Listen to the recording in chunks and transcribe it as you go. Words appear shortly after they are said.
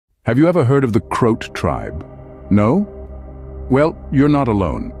Have you ever heard of the Crote tribe? No? Well, you're not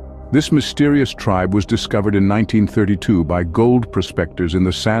alone. This mysterious tribe was discovered in 1932 by gold prospectors in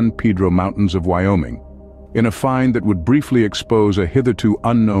the San Pedro Mountains of Wyoming, in a find that would briefly expose a hitherto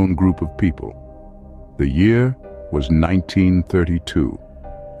unknown group of people. The year was 1932,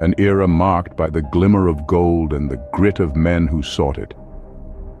 an era marked by the glimmer of gold and the grit of men who sought it.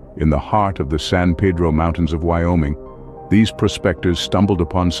 In the heart of the San Pedro Mountains of Wyoming, these prospectors stumbled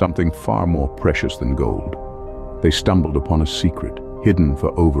upon something far more precious than gold. They stumbled upon a secret, hidden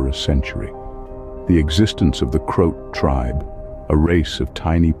for over a century. The existence of the Crote tribe, a race of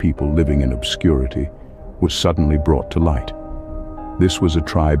tiny people living in obscurity, was suddenly brought to light. This was a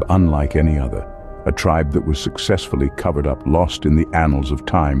tribe unlike any other, a tribe that was successfully covered up, lost in the annals of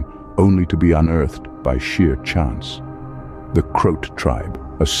time, only to be unearthed by sheer chance. The Crote tribe,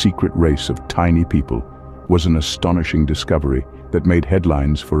 a secret race of tiny people, was an astonishing discovery that made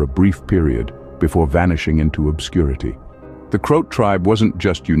headlines for a brief period before vanishing into obscurity. The Crote tribe wasn't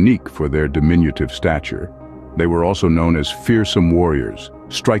just unique for their diminutive stature. They were also known as fearsome warriors,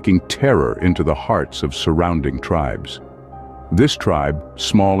 striking terror into the hearts of surrounding tribes. This tribe,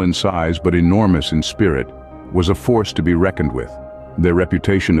 small in size but enormous in spirit, was a force to be reckoned with. Their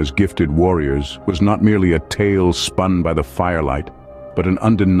reputation as gifted warriors was not merely a tale spun by the firelight, but an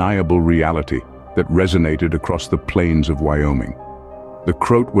undeniable reality that resonated across the plains of Wyoming. The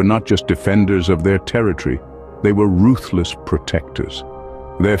Crote were not just defenders of their territory, they were ruthless protectors.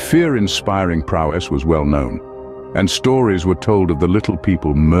 Their fear-inspiring prowess was well known, and stories were told of the little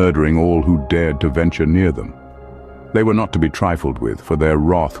people murdering all who dared to venture near them. They were not to be trifled with, for their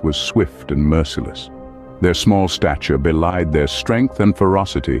wrath was swift and merciless. Their small stature belied their strength and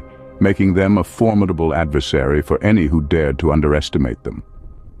ferocity, making them a formidable adversary for any who dared to underestimate them.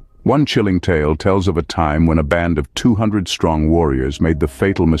 One chilling tale tells of a time when a band of 200-strong warriors made the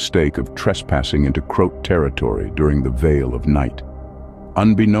fatal mistake of trespassing into Crote territory during the veil of night.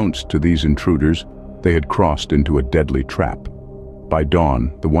 Unbeknownst to these intruders, they had crossed into a deadly trap. By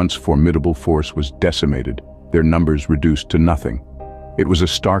dawn, the once formidable force was decimated, their numbers reduced to nothing. It was a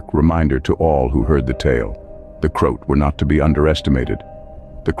stark reminder to all who heard the tale. The Crote were not to be underestimated.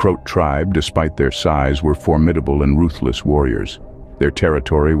 The Crote tribe, despite their size, were formidable and ruthless warriors. Their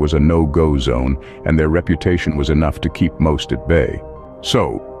territory was a no-go zone, and their reputation was enough to keep most at bay.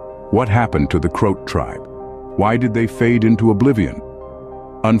 So, what happened to the Crote tribe? Why did they fade into oblivion?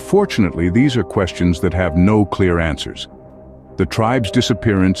 Unfortunately, these are questions that have no clear answers. The tribe's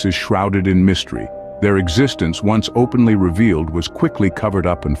disappearance is shrouded in mystery. Their existence, once openly revealed, was quickly covered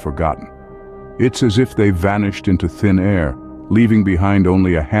up and forgotten. It's as if they vanished into thin air, leaving behind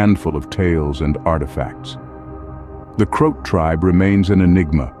only a handful of tales and artifacts. The Crote tribe remains an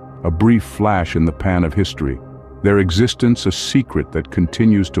enigma, a brief flash in the pan of history, their existence a secret that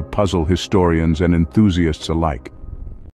continues to puzzle historians and enthusiasts alike.